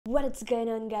What is going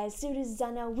on, guys? So this is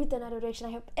Zana with another reaction.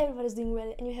 I hope everybody's doing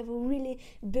well and you have a really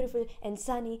beautiful and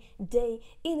sunny day.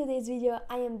 In today's video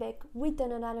I am back with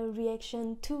another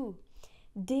reaction to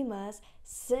Dimas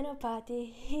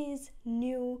Senopati, his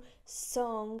new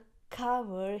song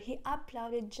cover. He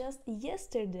uploaded just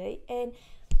yesterday and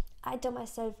I told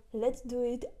myself, let's do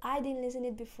it. I didn't listen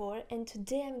it before, and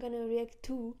today I'm gonna react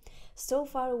to So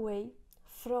Far Away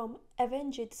from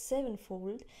Avenged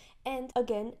Sevenfold. And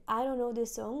again, I don't know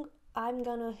this song. I'm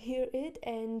gonna hear it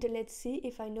and let's see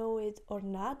if I know it or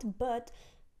not, but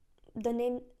the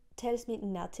name tells me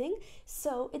nothing.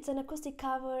 So it's an acoustic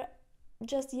cover,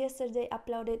 just yesterday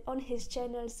uploaded on his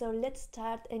channel. So let's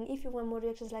start, and if you want more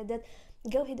reactions like that,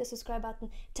 go hit the subscribe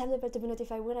button, tap the bell to be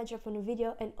notified when I drop a new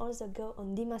video, and also go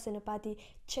on Dimas Senopati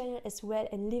channel as well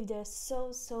and leave there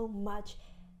so much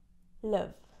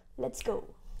love. Let's go.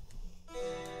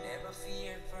 Never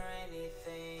fear for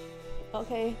anything.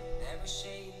 Okay. Never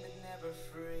shame but never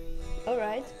free. All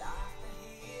right. Life to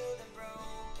heal the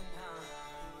broken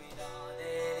heart with all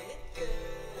that it could.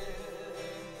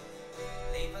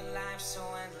 Live a life so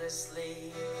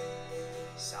endlessly,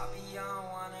 so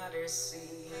beyond one other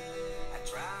see. I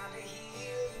try to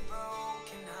heal your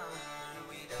broken heart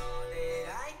with all that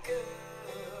I could.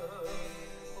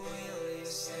 Will you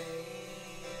stay?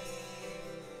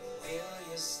 Will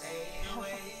you stay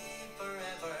away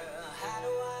forever? How do I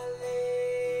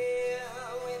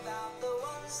live without the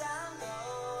ones I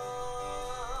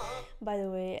love? By the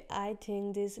way, I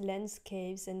think these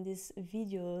landscapes and these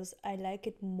videos, I like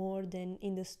it more than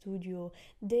in the studio.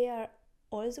 They are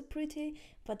also pretty,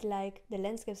 but like the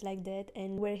landscapes like that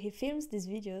and where he films these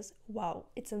videos, wow,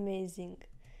 it's amazing.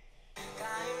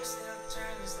 Time still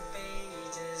turns the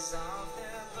pages of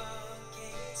the book,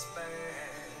 it's burned.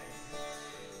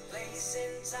 Place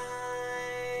in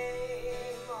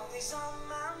time, always on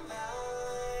my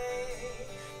mind.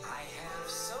 I have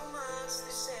so much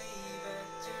to say, but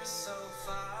you're so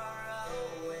far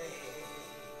away.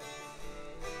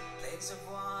 Plains of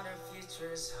water,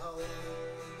 futures hope,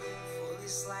 fully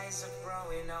slice of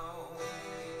growing old.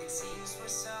 It seems we're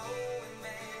so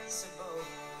invincible.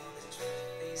 The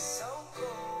truth is so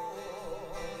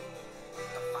cold. A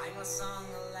final song,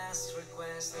 a last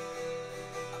request, a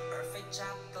perfect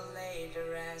chapter laid to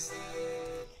rest.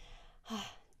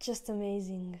 Just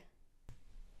amazing.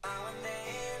 Now and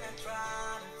then I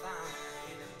try to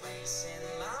find a place in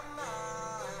my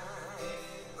mind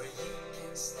where you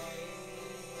can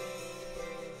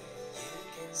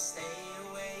stay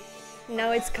away.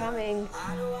 Now it's coming.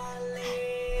 How do I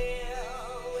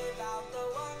live without the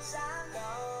ones I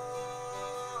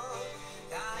love?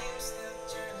 Time still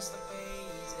turns the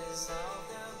pages of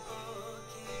the book,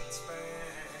 it's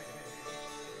burned.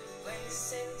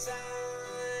 Place in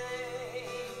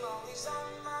time, always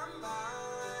on my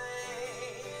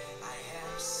mind. I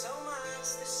have so much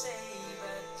to say,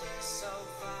 but you're so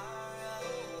far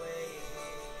away.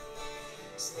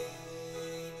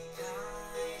 Sleep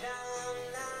tight, I'm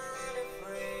not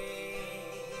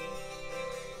afraid.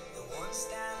 The ones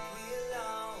that we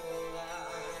love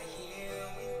are here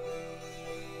with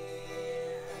me.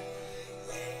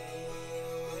 Lay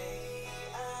away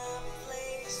a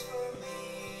place for me,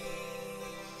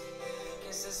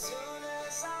 'cause as soon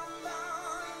as I'm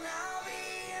done, I'll be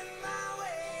in my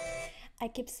way. I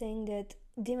keep saying that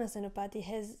Dimas Senopati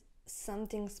has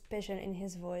something special in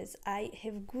his voice. I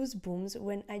have goosebumps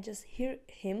when I just hear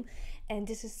him, and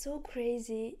this is so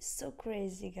crazy,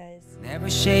 guys. Never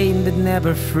shame but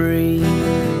never free.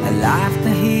 A life to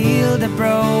heal the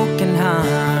broken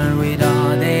heart with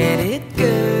all that it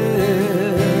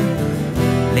could.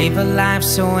 Live a life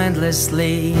so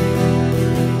endlessly,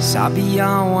 so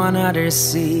beyond one other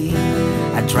sea.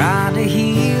 I try to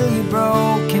heal your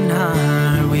broken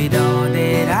heart with all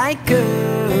that I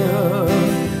could.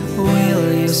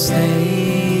 Will you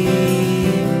stay?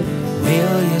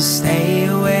 Will you stay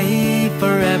away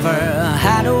forever?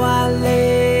 How do I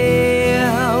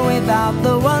live without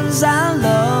the ones I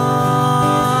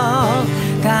love?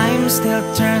 Time still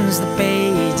turns the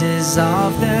pages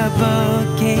of the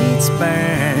book, it's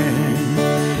burned.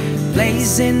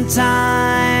 Place in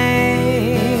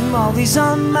time, always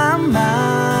on my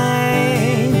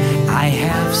mind. I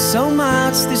have so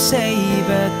much to say,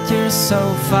 but you're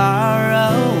so far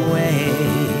away.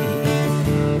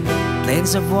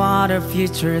 Plains of water,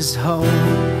 futures hope,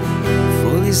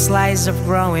 fully slice of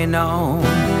growing old.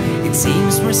 It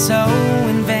seems we're so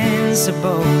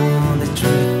invincible. The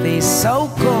truth is so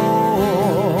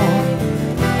cold.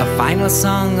 A final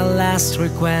song, a last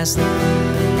request,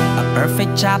 a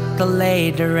perfect chapter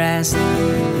laid to rest.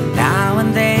 Now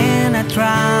and then I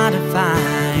try to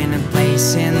find a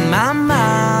place in my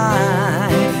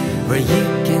mind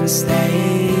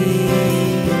stay.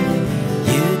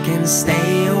 You can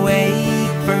stay awake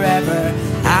forever.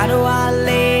 How do I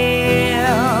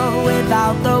live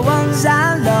without the ones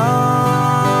I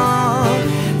love?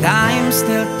 Time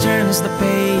still turns the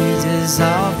pages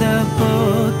of the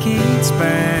book it's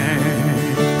burned.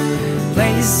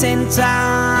 Place and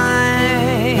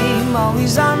time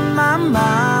always on my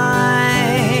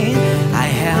mind. I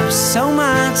have so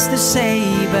much to say,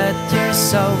 but you're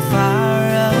so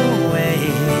far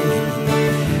away.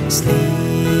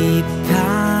 Sleep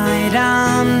tight,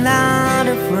 I'm not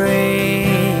afraid.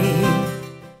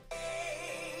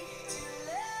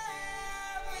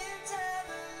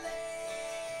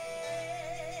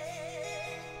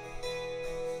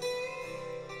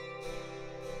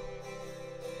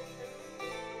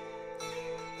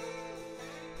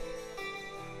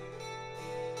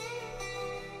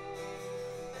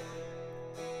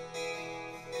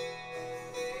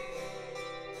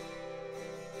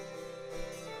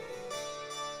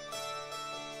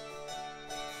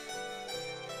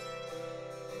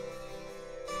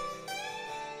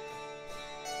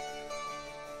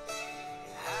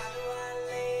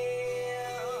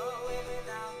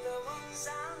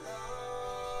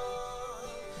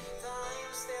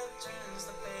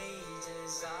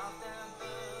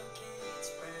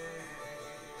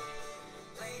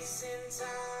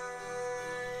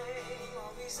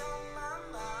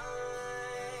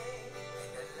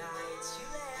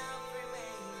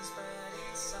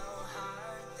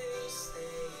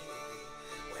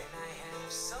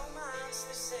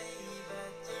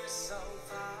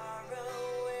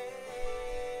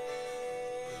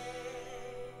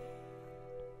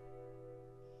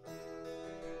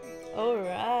 All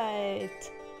right.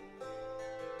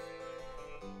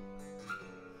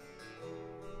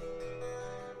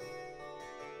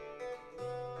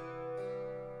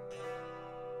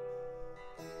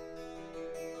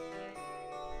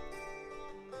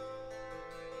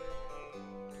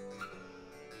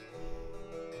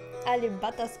 Ali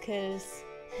butter skills.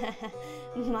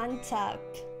 Mantap.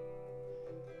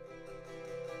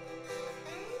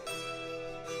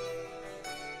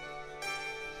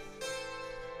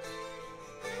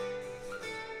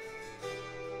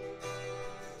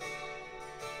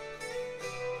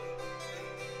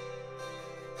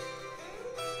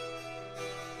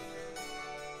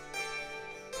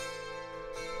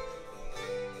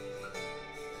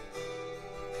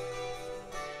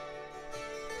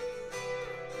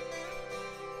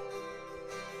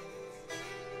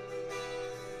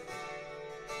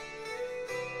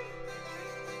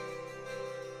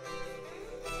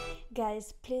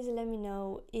 Guys, please let me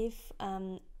know if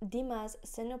Dimas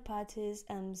Senopati's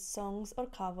songs or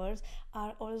covers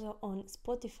are also on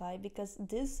Spotify, because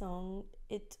this song,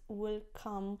 it will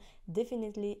come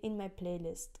definitely in my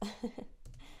playlist.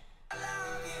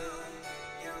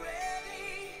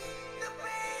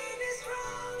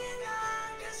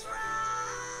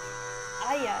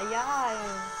 Ay, ay,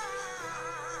 ay.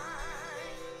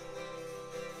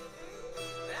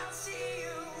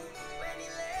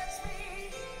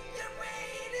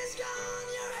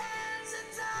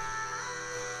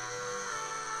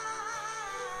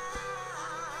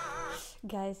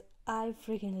 Guys, I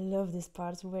freaking love this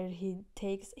part where he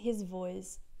takes his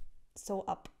voice so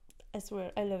up. I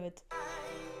swear, I love it.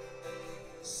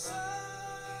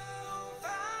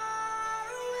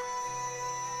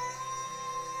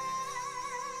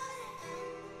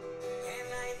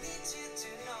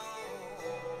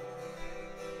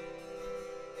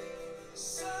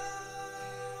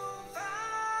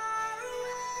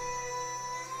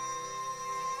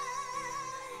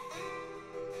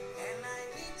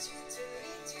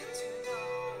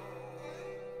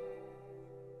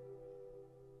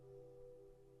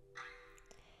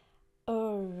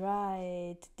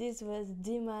 Alright, this was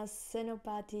Dimas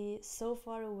Senopati, So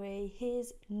Far Away,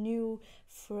 his new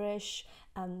fresh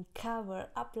cover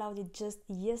uploaded just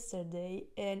yesterday,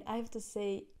 and I have to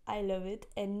say I love it.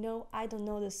 And no, I don't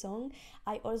know the song,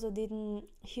 I also didn't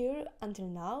hear until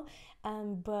now,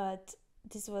 but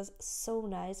this was so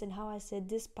nice. And how I said,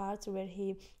 this part where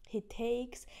he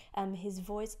takes his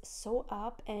voice so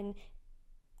up, and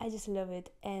I just love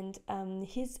it. And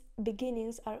his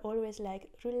beginnings are always like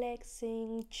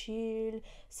relaxing, chill,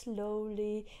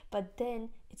 slowly, but then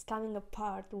it's coming a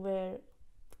part where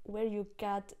you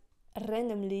got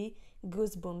randomly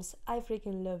goosebumps. I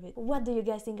freaking love it. What do you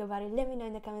guys think about it? Let me know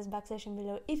in the comments box section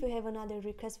below. If you have another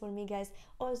request for me, guys,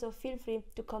 also feel free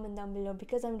to comment down below,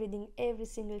 because I'm reading every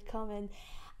single comment.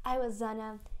 I was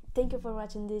Zana. Thank you for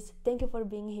watching this. Thank you for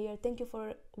being here. Thank you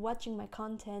for watching my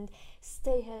content.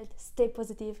 Stay healthy, stay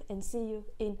positive, and see you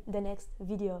in the next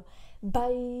video.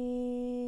 Bye.